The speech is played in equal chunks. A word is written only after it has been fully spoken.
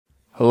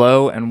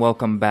Hello and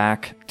welcome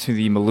back to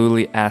the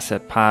Mullooly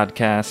Asset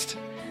Podcast.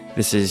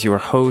 This is your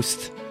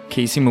host,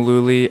 Casey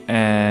Mullooly,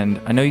 and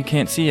I know you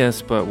can't see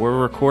us, but we're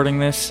recording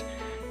this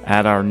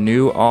at our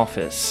new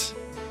office.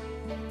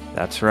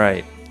 That's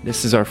right.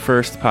 This is our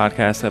first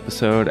podcast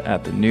episode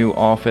at the new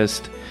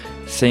office.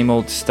 Same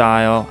old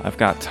style. I've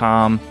got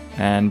Tom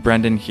and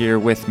Brendan here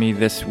with me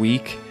this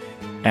week,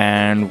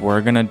 and we're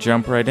going to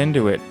jump right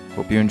into it.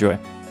 Hope you enjoy.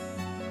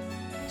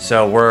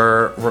 So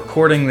we're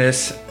recording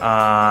this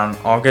on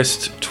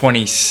August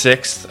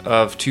 26th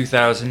of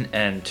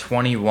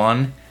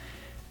 2021,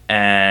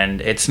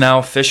 and it's now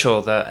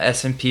official. The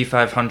S&P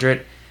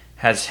 500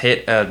 has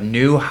hit a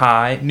new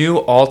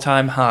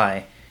all-time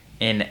high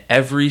in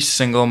every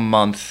single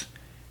month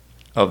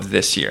of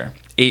this year.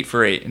 8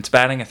 for 8. It's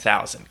batting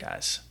 1,000,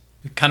 guys.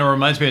 It kind of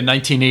reminds me of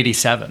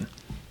 1987,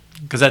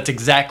 because it's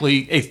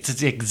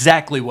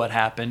exactly what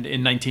happened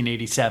in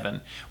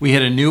 1987. We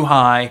hit a new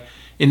high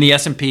in the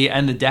S&P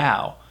and the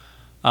Dow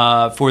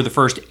for the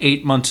first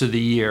 8 months of the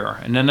year.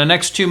 And then the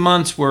next 2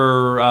 months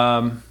were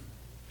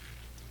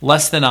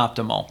less than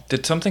optimal.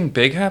 Did something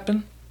big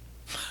happen?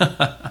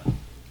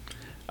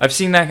 I've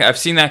seen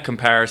that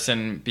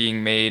comparison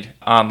being made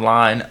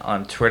online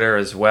on Twitter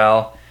as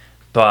well,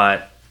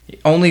 but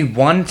only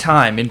one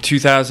time in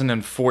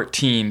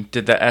 2014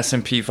 did the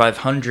S&P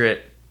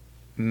 500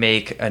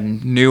 make a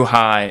new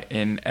high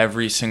in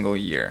every single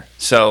year.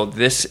 So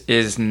this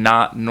is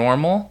not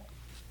normal.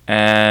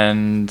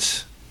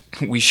 And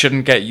we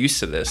shouldn't get used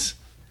to this.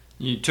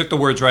 You took the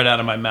words right out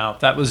of my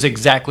mouth. That was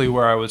exactly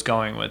where I was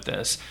going with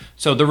this.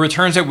 So the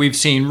returns that we've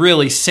seen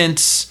really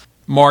since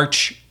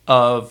March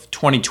of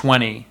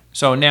 2020,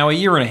 so now a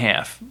year and a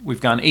half, we've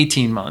gone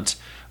 18 months.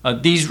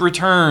 These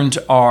returns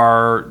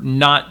are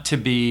not to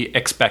be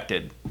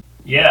expected.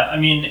 Yeah, I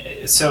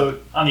mean, so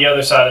on the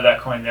other side of that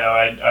coin, though,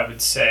 I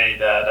would say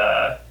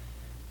that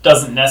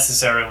doesn't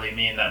necessarily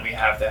mean that we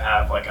have to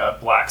have like a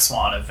black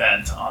swan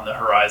event on the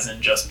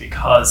horizon just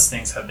because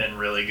things have been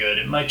really good.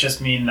 It might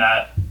just mean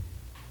that,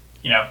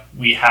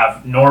 we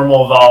have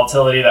normal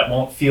volatility that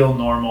won't feel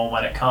normal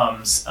when it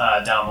comes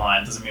down the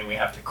line. Doesn't mean we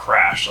have to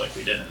crash like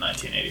we did in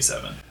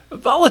 1987.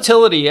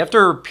 Volatility,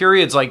 after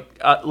periods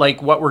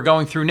like what we're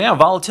going through now,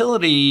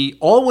 volatility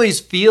always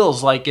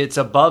feels like it's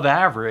above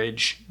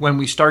average when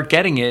we start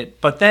getting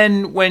it. But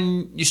then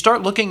when you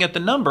start looking at the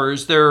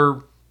numbers,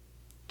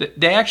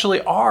 they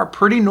actually are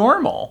pretty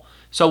normal.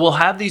 So we'll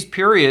have these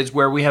periods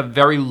where we have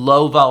very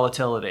low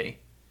volatility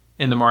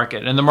in the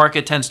market, and the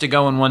market tends to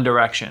go in one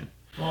direction.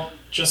 Well,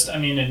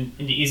 in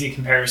the easy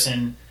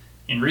comparison,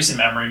 in recent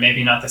memory,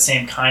 maybe not the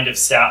same kind of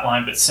stat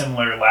line, but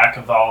similar lack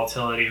of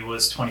volatility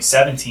was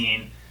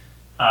 2017.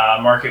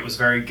 Market was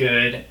very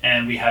good,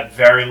 and we had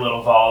very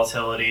little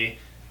volatility,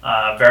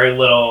 very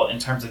little in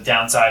terms of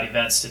downside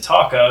events to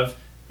talk of.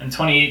 And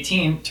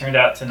 2018 turned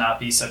out to not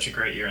be such a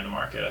great year in the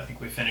market. I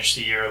think we finished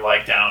the year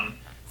down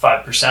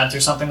 5% or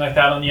something like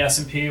that on the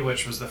S&P,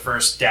 which was the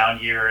first down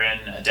year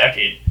in a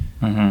decade.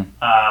 Mm-hmm.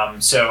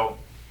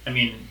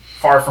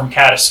 Far from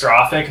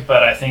catastrophic,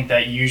 but I think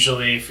that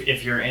usually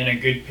if you're in a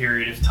good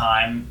period of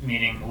time,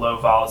 meaning low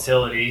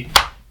volatility,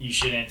 you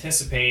should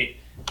anticipate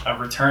a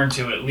return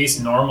to at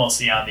least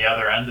normalcy on the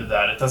other end of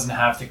that. It doesn't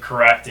have to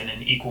correct in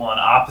an equal and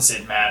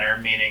opposite manner,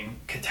 meaning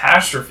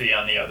catastrophe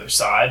on the other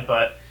side,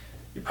 but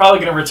you're probably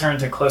going to return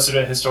to closer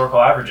to historical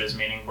averages,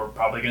 meaning we're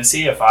probably going to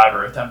see a 5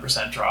 or a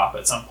 10% drop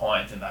at some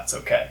point, and that's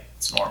okay.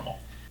 It's normal.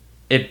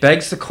 It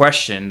begs the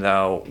question,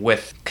 though,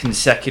 with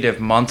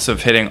consecutive months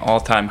of hitting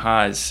all-time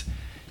highs,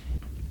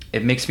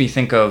 it makes me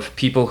think of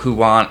people who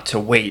want to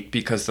wait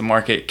because the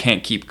market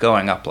can't keep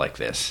going up like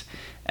this.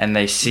 And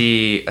they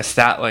see a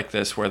stat like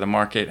this where the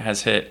market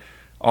has hit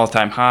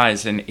all-time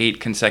highs in 8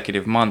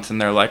 consecutive months,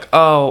 and they're like,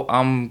 oh,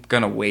 I'm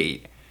going to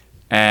wait.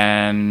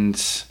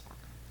 And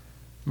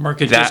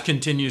market just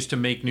continues to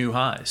make new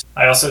highs.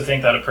 I also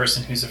think that a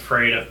person who's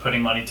afraid of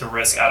putting money to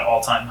risk at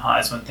all-time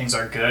highs when things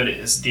are good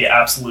is the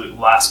absolute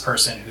last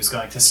person who's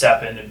going to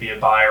step in and be a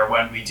buyer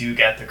when we do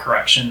get the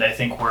correction they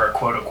think we're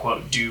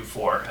quote-unquote due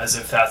for, as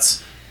if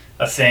that's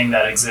a thing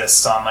that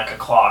exists on like a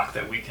clock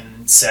that we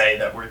can say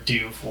that we're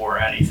due for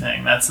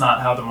anything. That's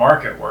not how the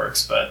market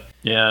works, but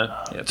you're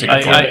going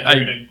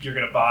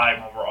to buy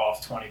when we're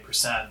off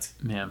 20%.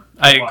 Yeah,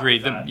 I agree.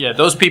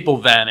 Those people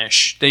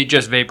vanish. They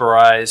just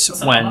vaporize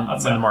when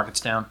the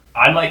market's down.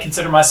 I might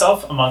consider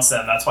myself amongst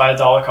them. That's why a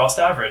dollar cost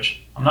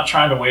average. I'm not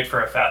trying to wait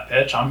for a fat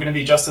pitch. I'm going to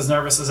be just as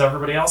nervous as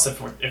everybody else if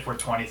we're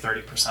 20,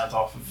 30%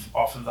 off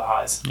of the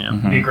highs. Yeah. Mm-hmm.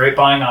 It'd be a great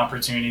buying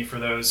opportunity for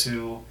those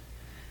who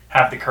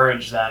have the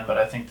courage then, but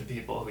I think the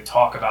people who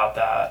talk about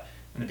that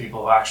and the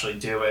people who actually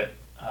do it,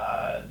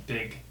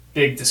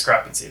 big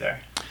discrepancy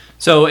there.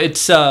 So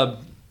it's, when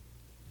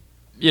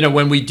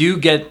we do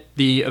get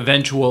the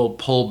eventual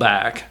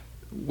pullback,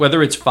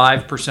 whether it's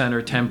 5%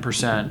 or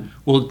 10%,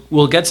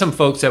 we'll get some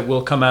folks that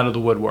will come out of the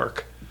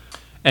woodwork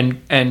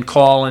and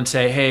call and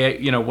say,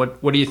 hey,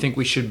 what do you think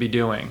we should be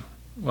doing?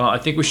 Well, I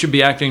think we should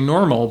be acting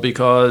normal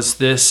because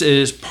this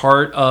is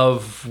part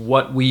of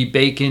what we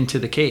bake into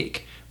the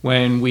cake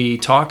when we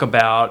talk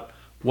about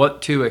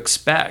what to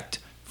expect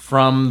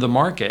from the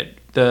market.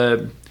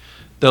 The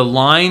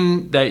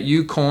line that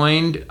you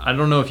coined, I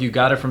don't know if you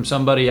got it from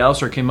somebody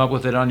else or came up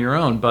with it on your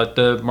own, but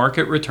the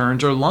market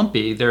returns are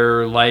lumpy.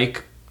 They're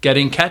like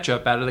getting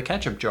ketchup out of the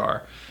ketchup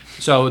jar.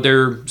 So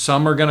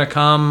some are going to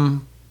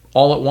come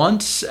all at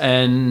once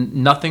and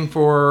nothing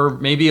for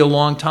maybe a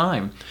long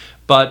time.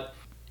 But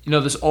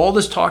all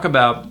this talk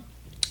about,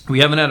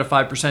 we haven't had a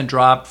 5%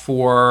 drop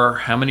for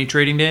how many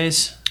trading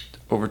days?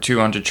 Over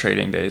 200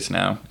 trading days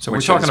now. So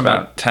we're talking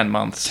about 10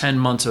 months. 10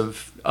 months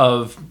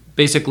of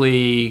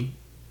basically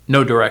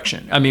no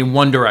direction. I mean,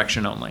 one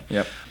direction only.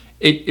 Yep.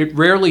 It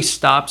rarely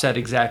stops at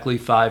exactly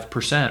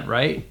 5%,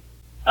 right?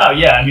 Oh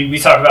yeah, I mean, we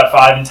talk about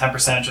 5 and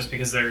 10% just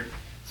because they're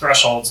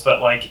thresholds,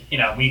 but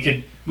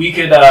we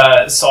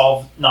could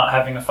solve not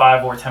having a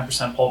 5 or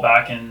 10%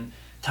 pullback in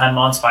 10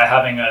 months by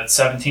having a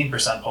 17%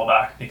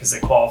 pullback because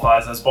it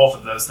qualifies as both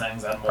of those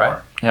things and more.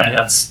 Right. Yep. And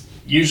that's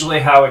usually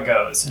how it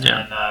goes.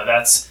 Yeah. And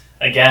that's,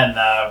 again,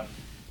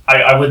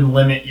 I wouldn't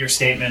limit your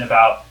statement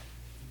about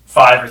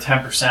 5 or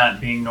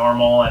 10% being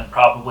normal and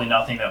probably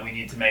nothing that we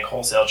need to make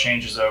wholesale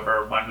changes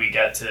over when we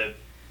get to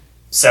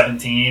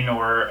 17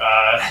 or,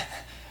 I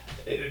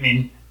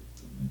mean,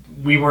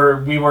 we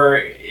were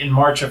in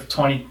March of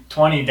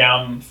 2020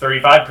 down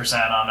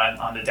 35%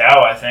 on the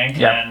Dow, I think.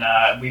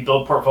 Yeah. And we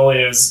build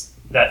portfolios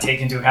that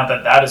take into account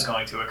that is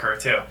going to occur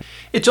too.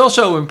 It's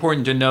also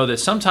important to know that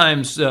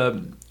sometimes,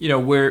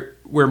 where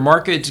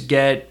markets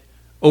get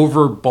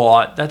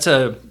overbought, that's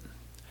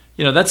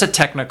a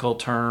technical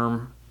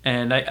term.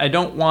 And I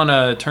don't want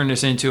to turn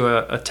this into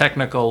a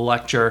technical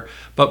lecture,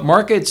 but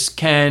markets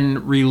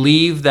can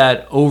relieve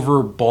that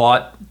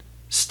overbought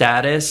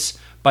status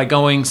by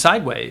going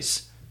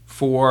sideways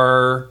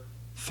for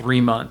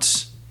 3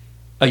 months,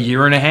 a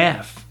year and a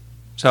half.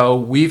 So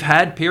we've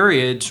had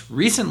periods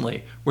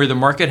recently where the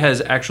market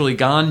has actually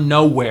gone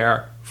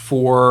nowhere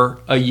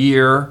for a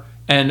year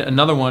and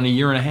another one a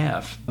year and a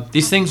half.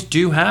 These things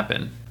do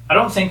happen. I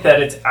don't think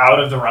that it's out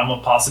of the realm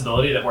of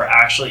possibility that we're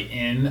actually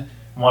in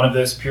one of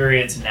those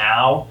periods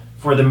now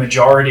for the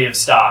majority of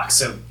stocks.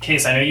 So,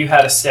 Case, I know you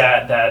had a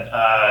stat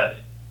that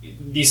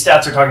these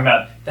stats are talking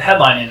about the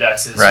headline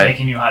indexes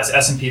making new highs,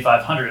 S&P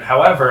 500.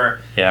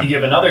 However, you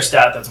give another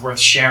stat that's worth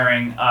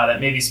sharing that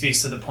maybe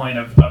speaks to the point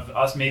of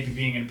us maybe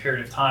being in a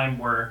period of time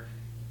where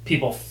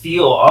people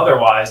feel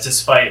otherwise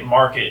despite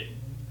market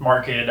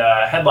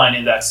headline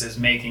indexes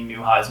making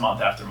new highs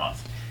month after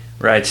month.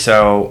 Right,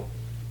 so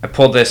I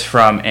pulled this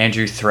from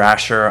Andrew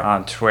Thrasher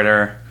on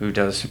Twitter, who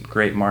does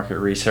great market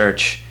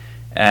research.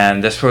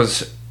 And this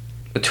was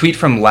a tweet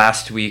from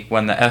last week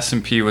when the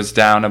S&P was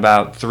down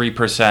about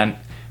 3%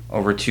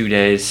 over 2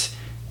 days.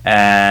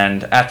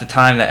 And at the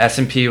time, the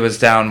S&P was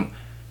down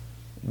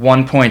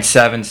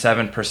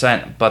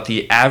 1.77%, but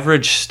the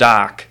average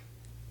stock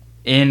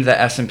in the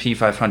S&P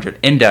 500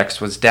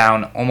 index was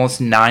down almost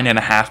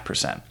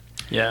 9.5%.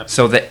 Yeah.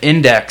 So the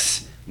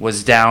index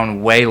was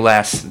down way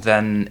less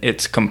than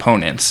its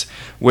components,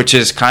 which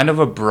is kind of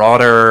a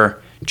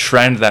broader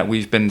trend that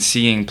we've been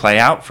seeing play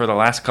out for the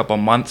last couple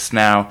months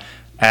now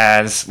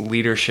as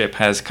leadership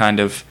has kind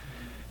of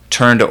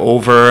turned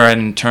over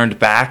and turned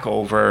back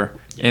over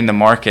in the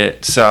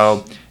market.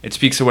 So it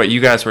speaks to what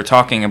you guys were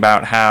talking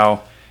about,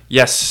 how,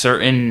 yes,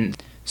 certain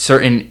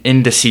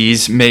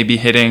indices may be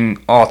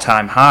hitting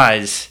all-time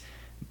highs,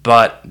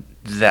 but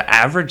the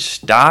average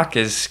stock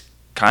is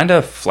kind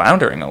of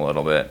floundering a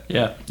little bit.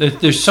 Yeah,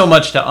 there's so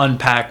much to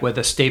unpack with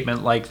a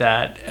statement like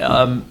that.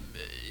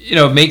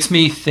 It makes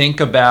me think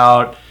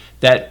about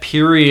that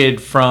period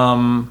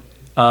from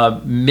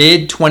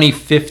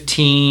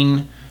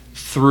mid-2015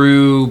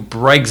 through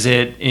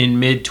Brexit in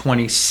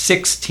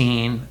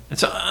mid-2016.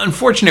 It's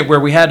unfortunate where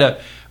we had a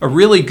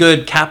really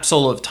good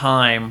capsule of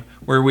time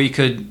where we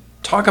could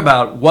talk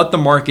about what the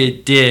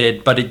market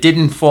did, but it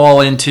didn't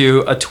fall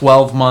into a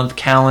 12-month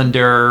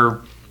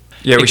calendar.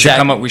 Yeah, we should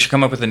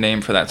come up with a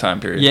name for that time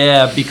period.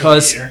 Yeah,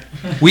 because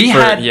we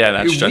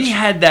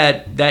had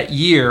that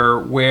year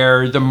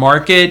where the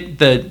market,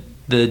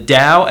 the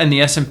Dow and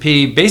the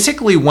S&P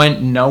basically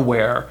went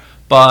nowhere,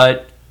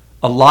 but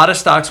a lot of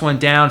stocks went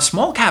down.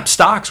 Small cap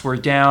stocks were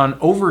down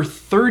over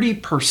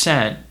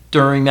 30%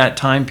 during that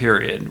time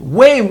period.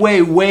 Way,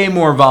 way, way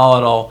more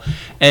volatile.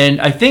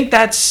 And I think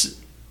that's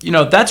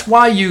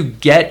why you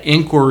get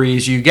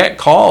inquiries, you get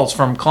calls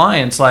from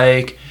clients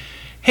like,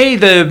 hey,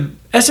 the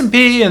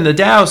S&P and the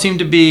Dow seem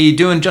to be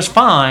doing just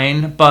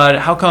fine, but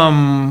how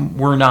come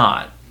we're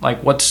not?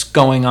 Like, what's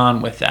going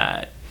on with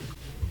that?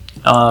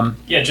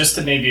 Just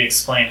to maybe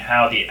explain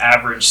how the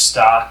average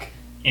stock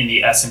in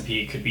the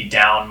S&P could be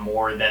down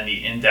more than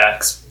the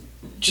index.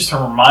 Just to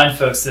remind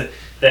folks that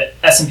the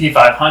S&P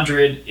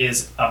 500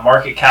 is a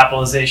market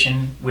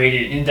capitalization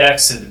weighted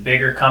index, so the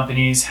bigger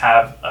companies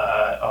have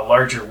a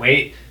larger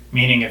weight,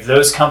 meaning if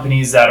those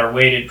companies that are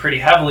weighted pretty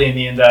heavily in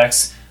the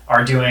index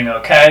are doing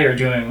okay or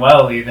doing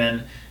well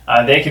even,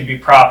 they could be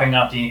propping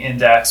up the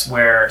index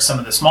where some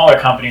of the smaller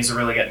companies are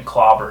really getting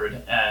clobbered.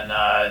 And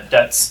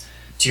that's,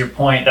 to your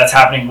point, that's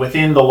happening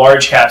within the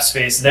large cap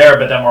space there,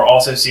 but then we're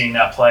also seeing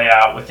that play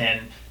out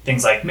within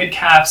things like mid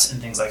caps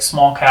and things like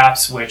small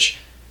caps, which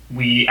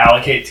we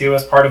allocate to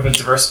as part of a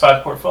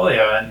diversified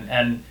portfolio,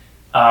 and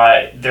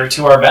they're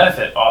to our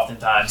benefit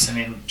oftentimes. I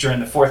mean, during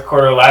the fourth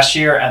quarter last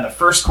year and the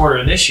first quarter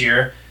of this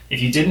year,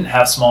 if you didn't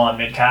have small and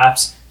mid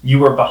caps, you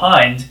were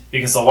behind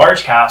because the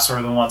large caps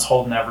were the ones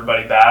holding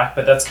everybody back.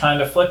 But that's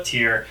kind of flipped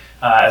here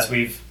as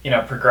we've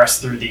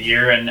progressed through the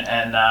year, and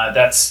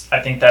that's,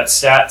 I think that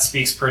stat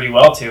speaks pretty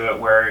well to it,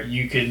 where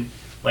you could,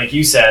 like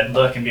you said,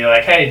 look and be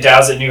like, hey,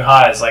 Dow's at new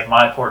highs, like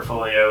my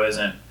portfolio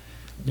isn't.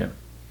 Yeah.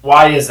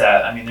 Why is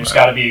that? I mean, there's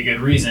got to be a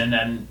good reason,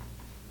 and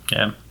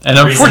and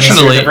the reason is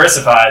unfortunately, you're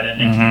diversified,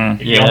 and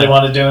if you only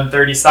wanted doing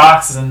 30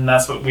 stocks, then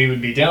that's what we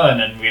would be doing,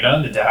 and we'd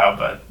own the Dow,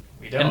 but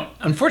we don't. and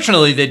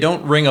unfortunately, they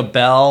don't ring a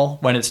bell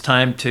when it's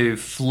time to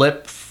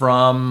flip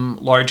from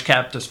large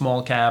cap to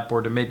small cap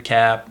or to mid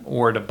cap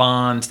or to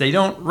bonds. They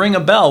don't ring a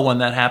bell when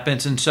that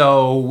happens, and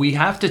so we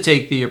have to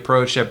take the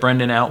approach that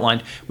Brendan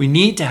outlined. We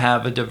need to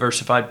have a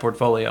diversified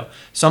portfolio.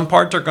 Some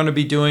parts are going to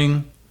be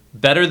doing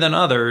better than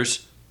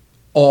others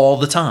all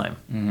the time.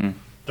 Mm-hmm.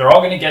 They're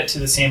all going to get to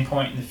the same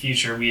point in the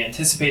future. We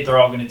anticipate they're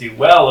all going to do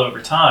well over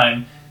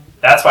time.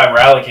 That's why we're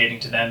allocating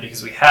to them,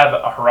 because we have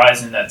a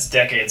horizon that's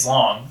decades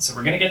long. So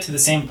we're going to get to the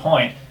same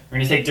point. We're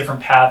going to take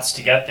different paths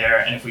to get there.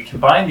 And if we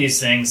combine these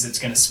things, it's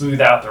going to smooth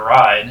out the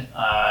ride,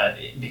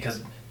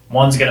 because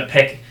one's going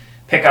to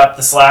pick up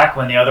the slack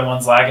when the other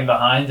one's lagging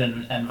behind,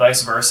 and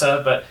vice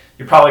versa. But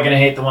you're probably going to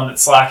hate the one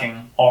that's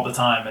slacking all the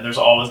time, and there's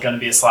always going to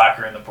be a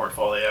slacker in the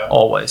portfolio.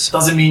 Always.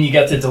 Doesn't mean you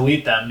get to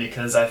delete them,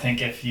 because I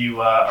think if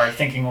you are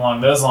thinking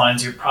along those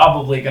lines, you're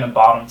probably going to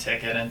bottom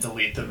ticket and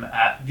delete them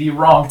at the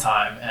wrong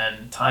time.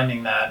 And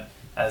timing that,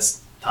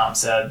 as Tom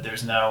said,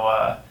 there's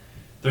no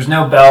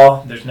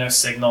bell, there's no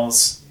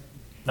signals,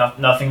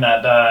 nothing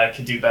that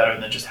could do better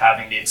than just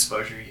having the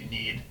exposure you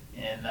need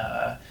in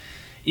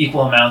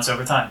equal amounts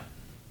over time.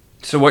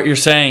 So what you're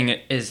saying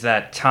is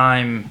that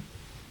time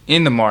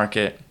in the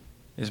market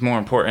is more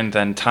important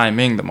than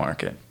timing the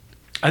market.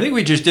 I think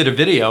we just did a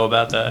video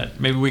about that.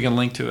 Maybe we can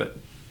link to it.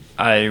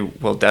 I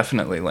will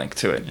definitely link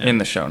to it in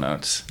the show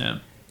notes. Yeah.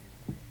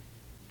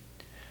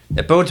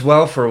 It bodes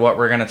well for what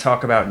we're going to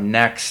talk about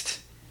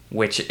next,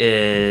 which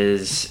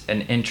is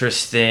an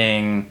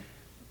interesting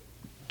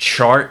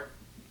chart,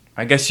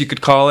 I guess you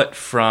could call it,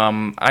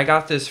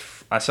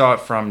 I saw it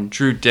from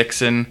Drew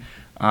Dixon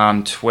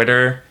on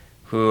Twitter,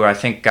 who I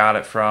think got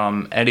it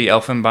from Eddie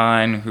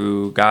Elfenbein,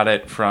 who got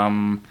it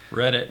from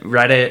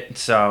Reddit.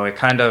 So it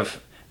kind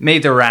of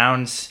made the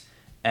rounds,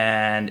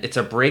 and it's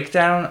a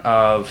breakdown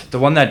of, the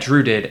one that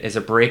Drew did is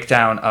a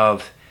breakdown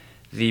of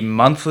the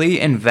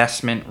monthly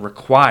investment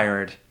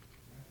required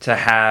to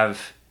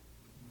have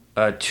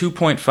a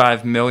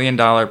 $2.5 million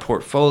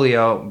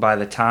portfolio by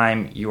the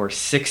time you're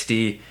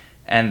 60,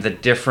 and the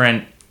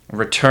different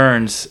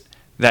returns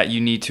that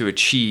you need to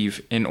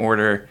achieve in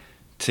order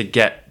to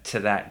get to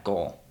that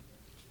goal.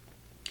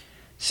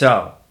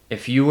 So,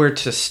 if you were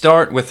to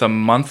start with a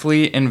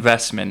monthly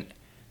investment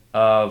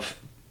of,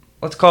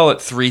 let's call it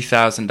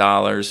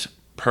 $3,000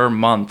 per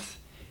month,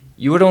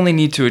 you would only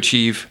need to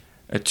achieve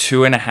a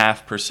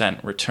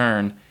 2.5%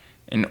 return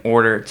in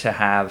order to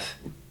have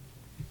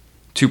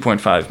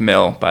 2.5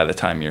 mil by the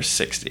time you're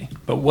 60.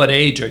 But what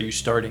age are you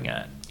starting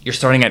at? You're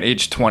starting at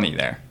age 20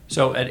 there.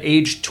 So at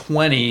age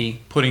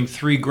 20, putting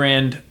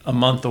 $3,000 a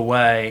month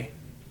away,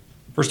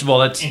 first of all,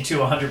 that's into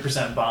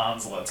 100%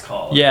 bonds, let's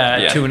call it.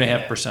 Yeah,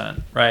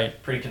 2.5%,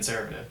 right? Pretty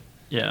conservative.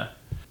 Yeah.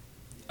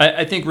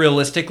 I think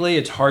realistically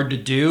it's hard to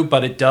do,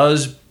 but it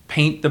does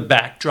paint the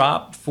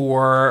backdrop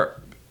for,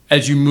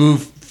 as you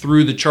move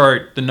through the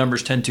chart, the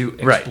numbers tend to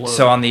explode. Right.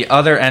 So on the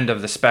other end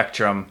of the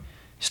spectrum,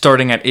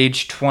 starting at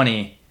age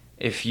 20,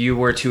 if you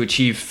were to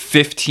achieve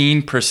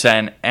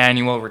 15%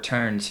 annual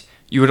returns,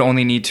 you would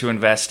only need to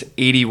invest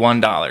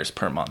 $81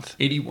 per month.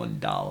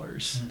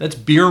 $81. That's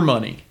beer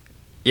money.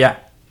 Yeah.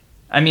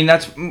 I mean,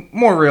 that's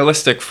more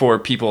realistic for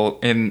people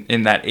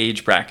in that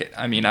age bracket.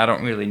 I mean, I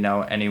don't really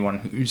know anyone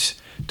who's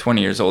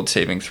 20 years old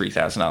saving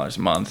 $3,000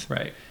 a month.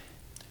 Right.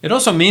 It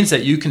also means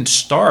that you can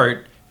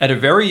start at a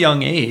very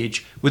young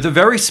age with a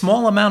very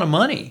small amount of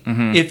money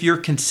if you're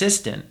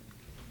consistent.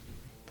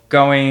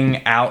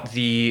 Going out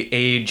the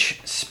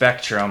age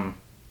spectrum,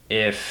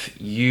 you're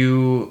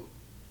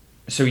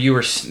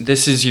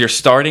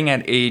starting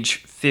at age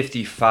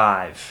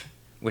 55,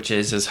 which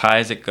is as high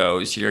as it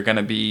goes.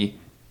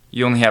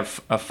 You only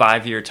have a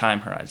 5-year time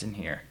horizon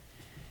here.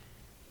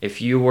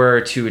 If you were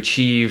to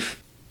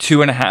achieve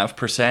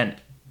 2.5%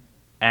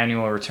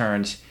 annual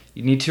returns,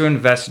 you need to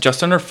invest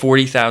just under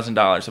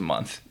 $40,000 a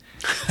month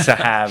to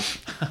have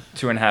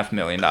 $2.5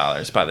 million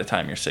by the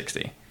time you're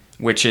 60,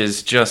 which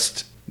is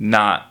just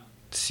not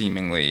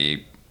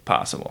seemingly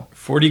possible.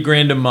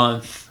 $40,000 a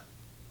month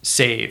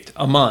saved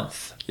a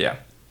month. Yeah.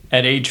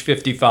 At age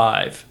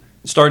 55,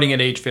 starting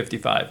at age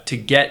 55, to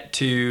get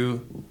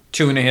to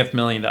 $2.5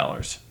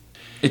 million.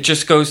 It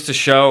just goes to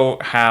show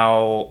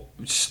how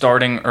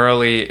starting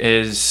early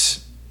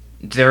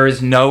there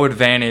is no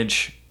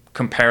advantage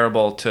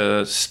comparable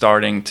to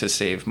starting to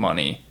save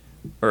money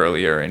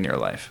earlier in your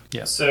life.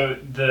 Yeah. So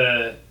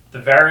the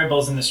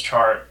variables in this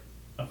chart,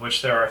 of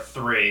which there are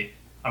 3,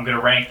 I'm going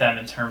to rank them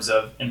in terms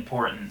of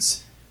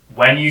importance.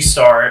 When you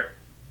start,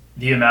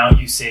 the amount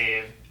you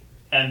save,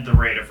 and the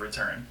rate of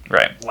return.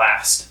 Right.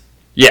 Last.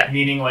 Yeah.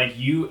 Meaning like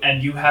you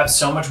have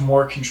so much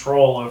more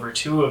control over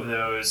two of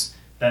those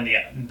than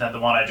the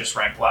one I just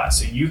ranked last.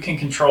 So you can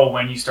control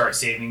when you start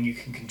saving. You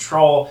can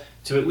control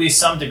to at least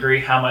some degree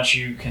how much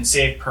you can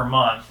save per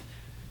month.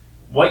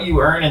 What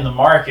you earn in the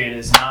market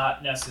is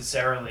not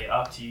necessarily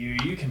up to you.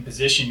 You can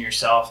position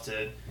yourself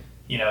to,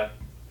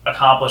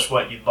 accomplish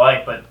what you'd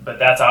like, but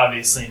that's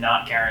obviously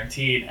not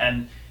guaranteed.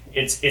 And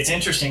it's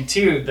interesting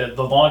too that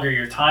the longer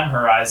your time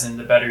horizon,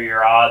 the better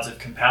your odds of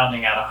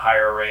compounding at a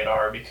higher rate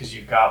are, because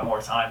you've got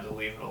more time to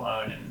leave it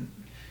alone and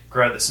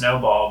grow the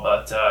snowball.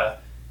 But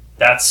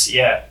that's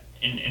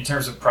in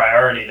terms of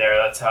priority there,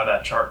 that's how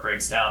that chart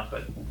breaks down.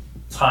 But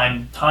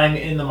time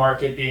in the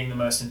market being the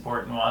most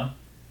important one,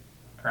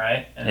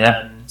 right? And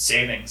then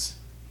savings,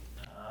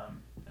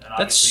 and then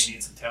obviously you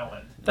need some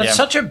tailwind. That's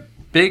such a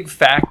big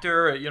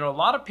factor. A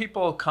lot of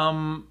people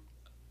come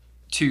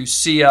to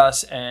see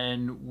us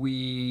and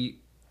we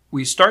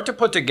start to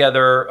put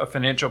together a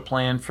financial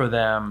plan for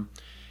them,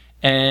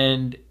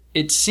 and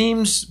it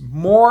seems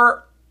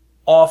more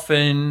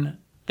often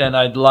than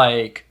I'd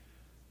like,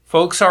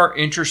 folks are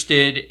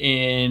interested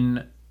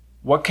in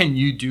what can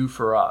you do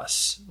for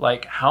us?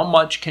 Like, how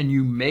much can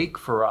you make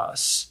for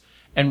us?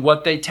 And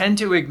what they tend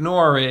to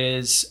ignore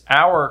is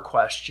our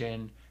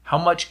question, how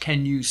much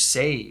can you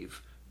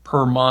save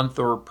per month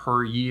or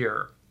per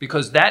year?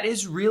 Because that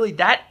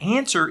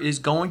answer is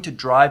going to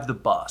drive the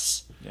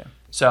bus. Yeah.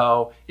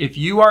 So if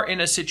you are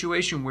in a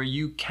situation where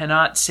you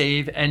cannot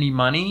save any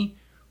money,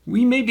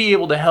 we may be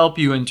able to help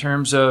you in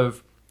terms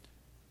of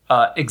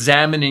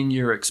examining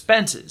your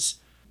expenses.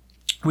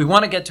 We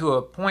want to get to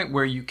a point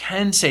where you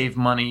can save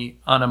money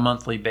on a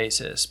monthly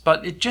basis.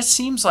 But it just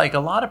seems like a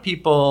lot of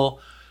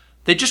people,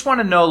 they just want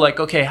to know, like,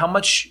 okay,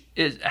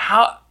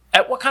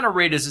 at what kind of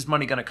rate is this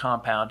money going to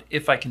compound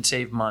if I can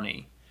save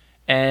money?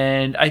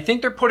 And I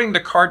think they're putting the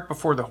cart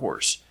before the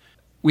horse.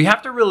 We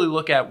have to really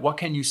look at what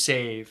can you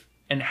save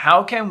and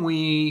how can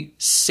we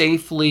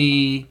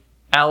safely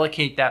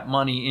allocate that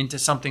money into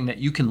something that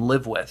you can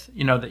live with,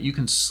 that you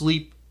can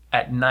sleep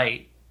at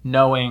night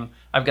knowing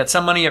I've got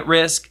some money at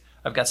risk,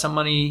 I've got some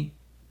money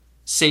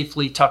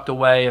safely tucked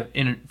away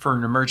for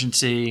an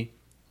emergency,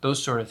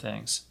 those sort of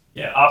things.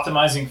 Yeah,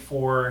 optimizing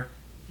for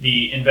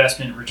the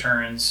investment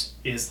returns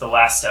is the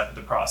last step of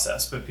the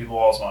process, but people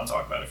always want to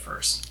talk about it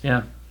first.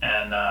 Yeah.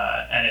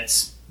 And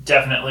it's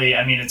definitely,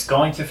 it's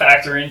going to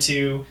factor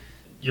into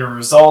your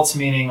results,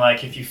 meaning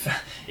like if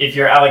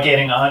you're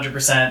allocating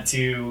 100%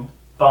 to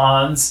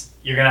bonds,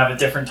 you're going to have a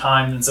different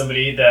time than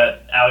somebody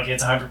that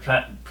allocates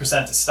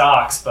 100% to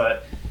stocks.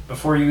 But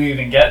before you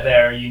even get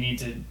there, you need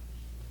to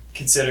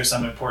consider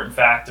some important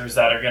factors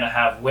that are going to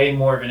have way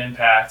more of an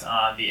impact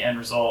on the end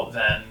result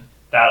than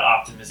that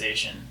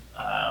optimization.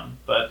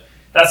 But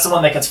that's the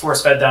one that gets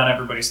force-fed down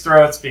everybody's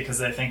throats because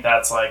they think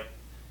that's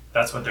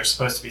what they're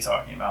supposed to be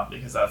talking about,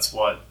 because that's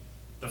what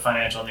the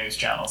financial news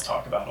channels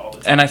talk about all the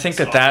time. And I think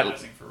that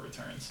for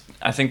returns.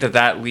 I think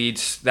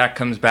that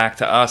comes back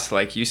to us,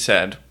 like you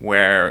said,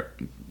 where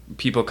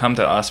people come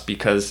to us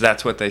because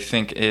that's what they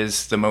think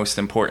is the most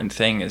important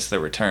thing, is the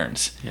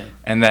returns. Yeah.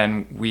 And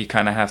then we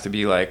kind of have to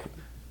be like,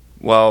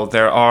 well,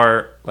 there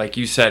are, like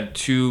you said,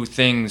 two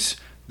things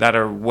that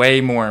are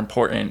way more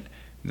important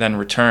than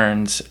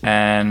returns,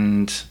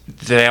 and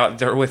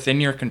they're within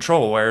your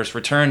control. Whereas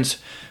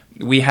returns,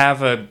 we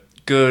have a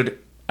good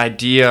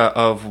idea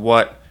of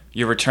what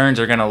your returns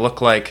are going to look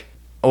like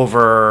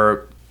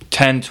over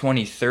 10,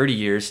 20, 30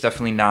 years.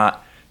 Definitely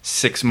not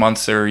 6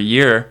 months or a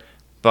year,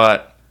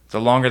 but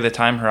the longer the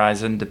time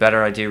horizon, the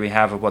better idea we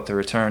have of what the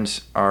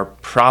returns are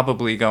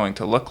probably going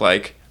to look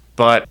like.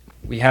 But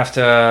we have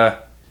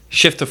to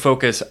shift the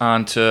focus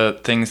onto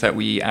things that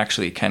we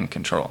actually can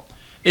control.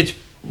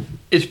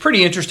 It's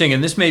pretty interesting,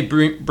 and this may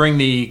bring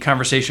the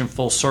conversation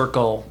full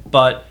circle,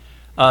 but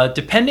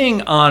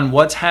depending on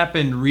what's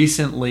happened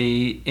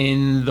recently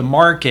in the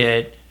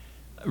market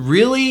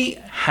really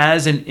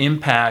has an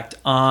impact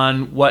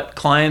on what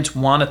clients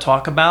want to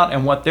talk about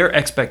and what their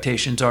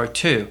expectations are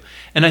too.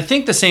 And I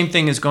think the same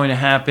thing is going to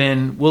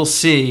happen, we'll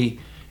see,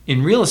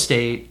 in real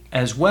estate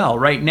as well.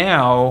 Right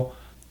now,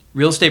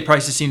 real estate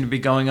prices seem to be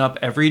going up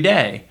every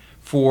day.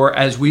 For,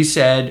 as we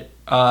said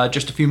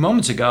just a few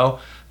moments ago,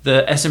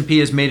 the S&P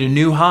has made a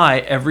new high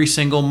every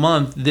single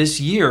month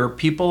this year.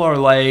 People are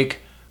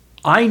like,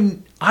 I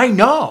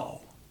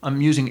know,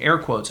 I'm using air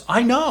quotes,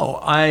 I know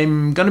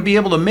I'm going to be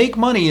able to make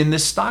money in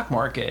this stock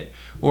market.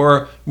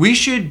 Or we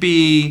should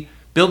be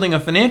building a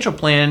financial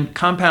plan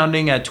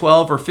compounding at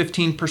 12 or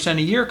 15%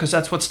 a year because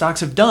that's what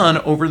stocks have done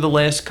over the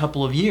last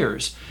couple of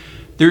years.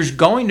 There's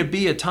going to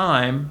be a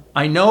time,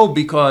 I know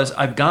because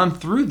I've gone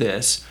through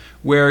this,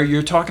 where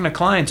you're talking to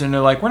clients and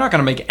they're like, we're not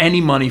going to make any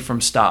money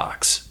from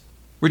stocks.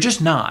 We're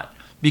just not,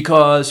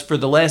 because for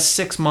the last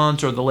 6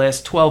 months or the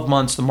last 12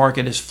 months, the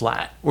market is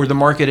flat or the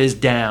market is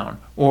down,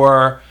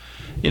 or,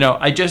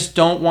 I just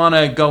don't want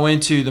to go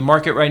into the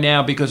market right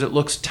now because it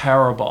looks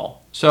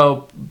terrible.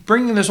 So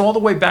bringing this all the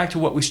way back to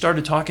what we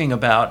started talking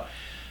about,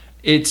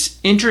 it's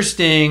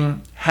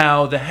interesting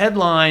how the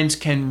headlines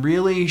can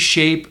really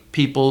shape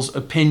people's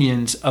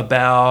opinions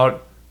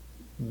about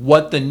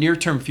what the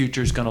near-term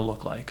future is going to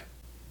look like.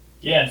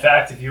 Yeah, in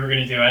fact, if you were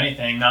going to do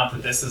anything, not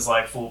that this is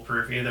like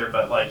foolproof either,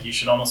 but like you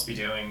should almost be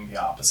doing the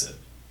opposite.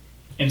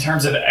 In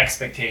terms of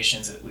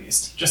expectations, at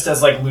least. Just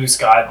as like loose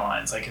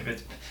guidelines. Like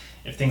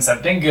if things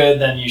have been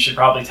good, then you should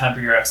probably temper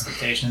your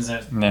expectations. And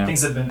if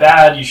things have been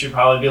bad, you should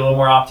probably be a little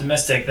more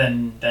optimistic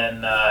than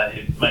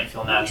it might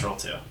feel natural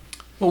to.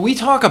 Well, we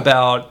talk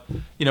about,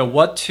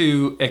 what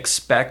to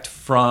expect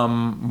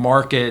from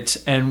markets,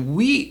 and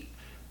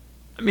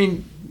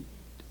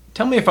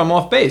tell me if I'm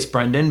off base,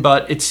 Brendan,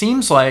 but it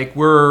seems like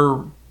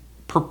we're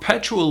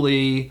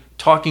perpetually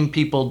talking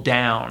people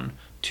down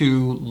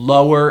to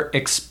lower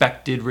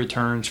expected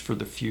returns for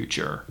the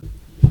future.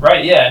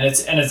 Right, yeah, and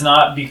it's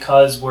not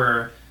because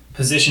we're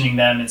positioning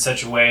them in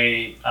such a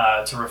way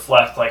to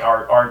reflect like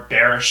our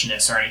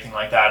bearishness or anything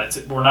like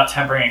that. We're not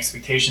tempering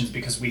expectations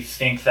because we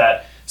think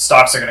that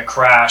stocks are going to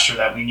crash or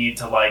that we need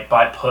to like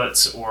buy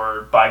puts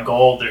or buy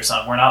gold or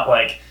something. We're not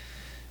like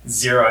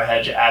zero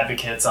hedge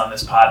advocates on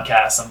this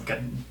podcast.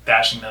 I'm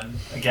bashing them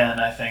again,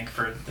 I think,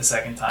 for the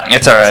second time.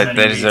 It's all right.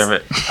 They deserve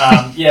it.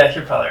 Yeah,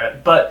 you're probably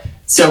right. But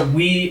so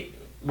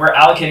we're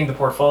allocating the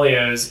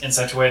portfolios in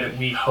such a way that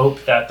we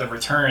hope that the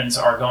returns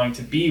are going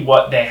to be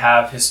what they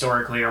have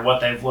historically or what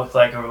they've looked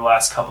like over the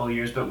last couple of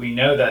years. But we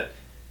know that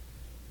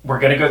we're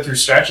going to go through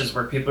stretches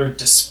where people are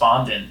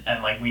despondent,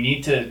 and like we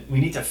need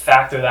to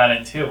factor that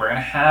in too. We're going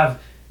to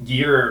have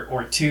year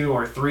or two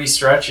or three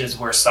stretches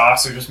where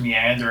stocks are just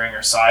meandering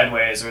or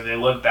sideways, or they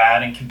look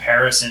bad in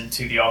comparison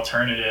to the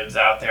alternatives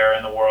out there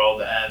in the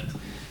world,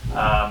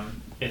 and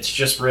it's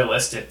just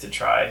realistic to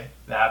try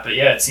that. But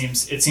yeah, it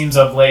seems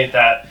of late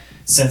that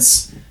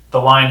since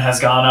the line has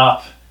gone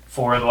up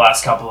for the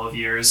last couple of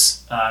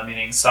years,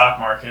 meaning stock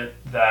market,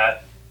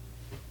 that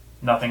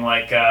nothing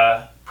like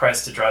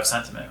price to drive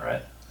sentiment,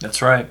 right? That's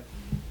right.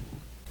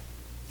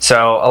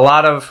 So a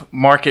lot of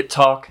market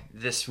talk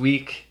this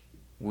week.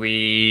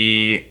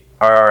 We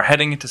are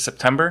heading into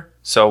September,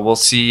 so we'll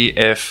see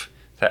if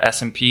the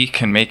S&P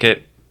can make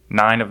it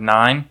 9 of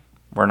 9.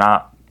 We're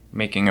not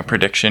making a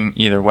prediction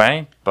either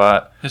way,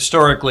 but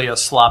historically a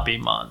sloppy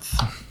month.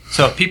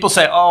 So if people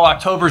say,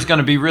 October is going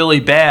to be really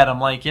bad,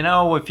 I'm like,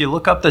 if you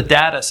look up the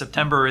data,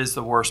 September is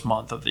the worst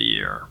month of the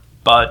year.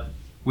 But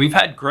we've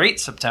had great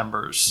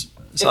Septembers.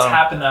 So, it's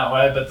happened that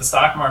way, but the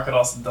stock market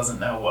also doesn't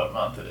know what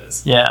month it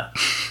is. Yeah.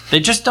 They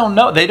just don't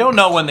know. They don't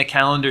know when the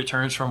calendar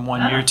turns from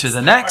one year to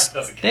the next.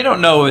 They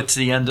don't know it's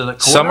the end of the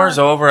quarter. Summer's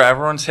over.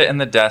 Everyone's hitting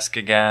the desk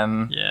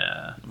again.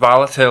 Yeah.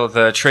 Volatility,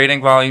 the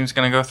trading volume's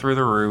going to go through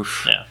the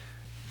roof. Yeah.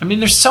 I mean,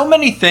 there's so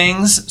many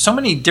things, so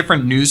many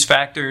different news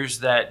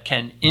factors that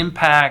can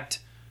impact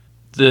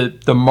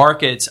the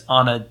markets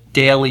on a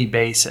daily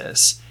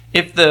basis.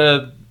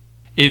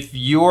 If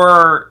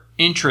your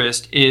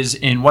interest is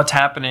in what's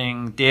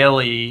happening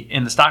daily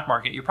in the stock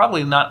market, you're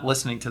probably not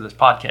listening to this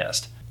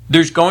podcast.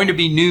 There's going to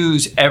be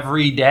news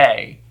every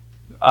day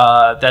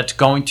that's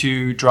going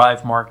to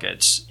drive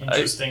markets.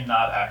 Interesting,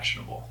 not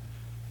actionable.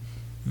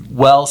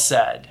 Well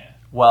said.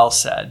 Well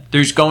said.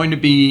 There's going to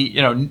be,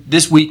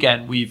 this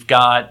weekend we've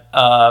got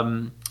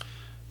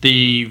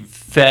the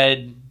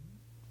Fed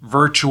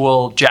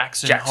virtual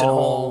Jackson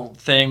Hole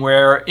thing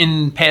where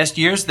in past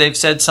years they've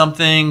said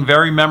something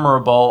very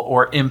memorable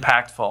or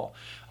impactful.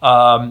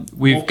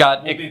 We'll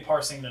be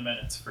parsing the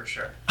minutes for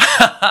sure.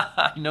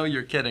 I know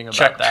you're kidding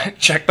about that.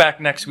 Check back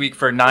next week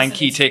for 9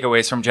 key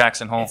takeaways from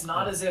Jackson Hole. It's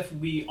not as if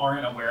we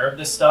aren't aware of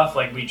this stuff.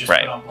 Like we just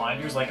put on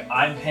blinders. Like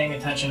I'm paying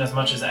attention as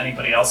much as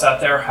anybody else out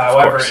there.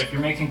 However, if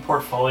you're making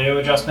portfolio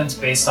adjustments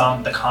based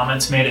on the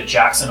comments made at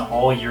Jackson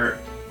Hole, you're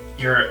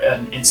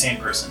an insane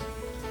person.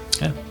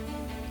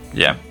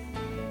 Yeah.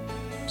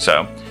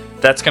 So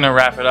that's going to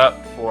wrap it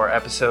up for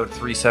episode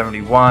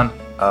 371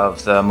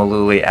 of the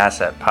Mullooly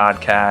Asset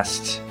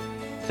Podcast.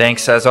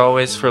 Thanks as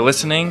always for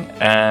listening,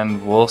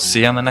 and we'll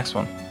see you on the next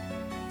one.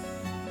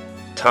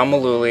 Tom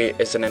Mullooly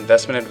is an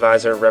investment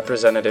advisor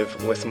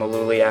representative with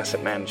Mullooly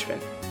Asset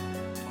Management.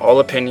 All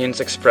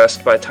opinions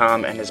expressed by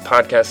Tom and his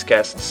podcast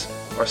guests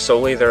are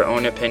solely their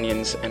own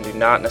opinions and do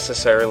not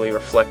necessarily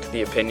reflect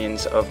the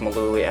opinions of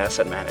Mullooly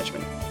Asset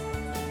Management.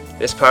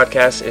 This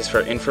podcast is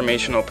for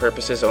informational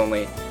purposes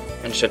only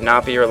and should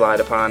not be relied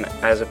upon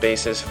as a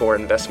basis for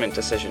investment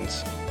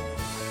decisions.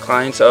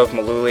 Clients of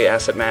Mullooly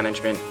Asset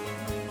Management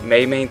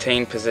may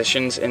maintain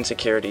positions in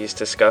securities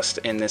discussed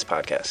in this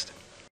podcast.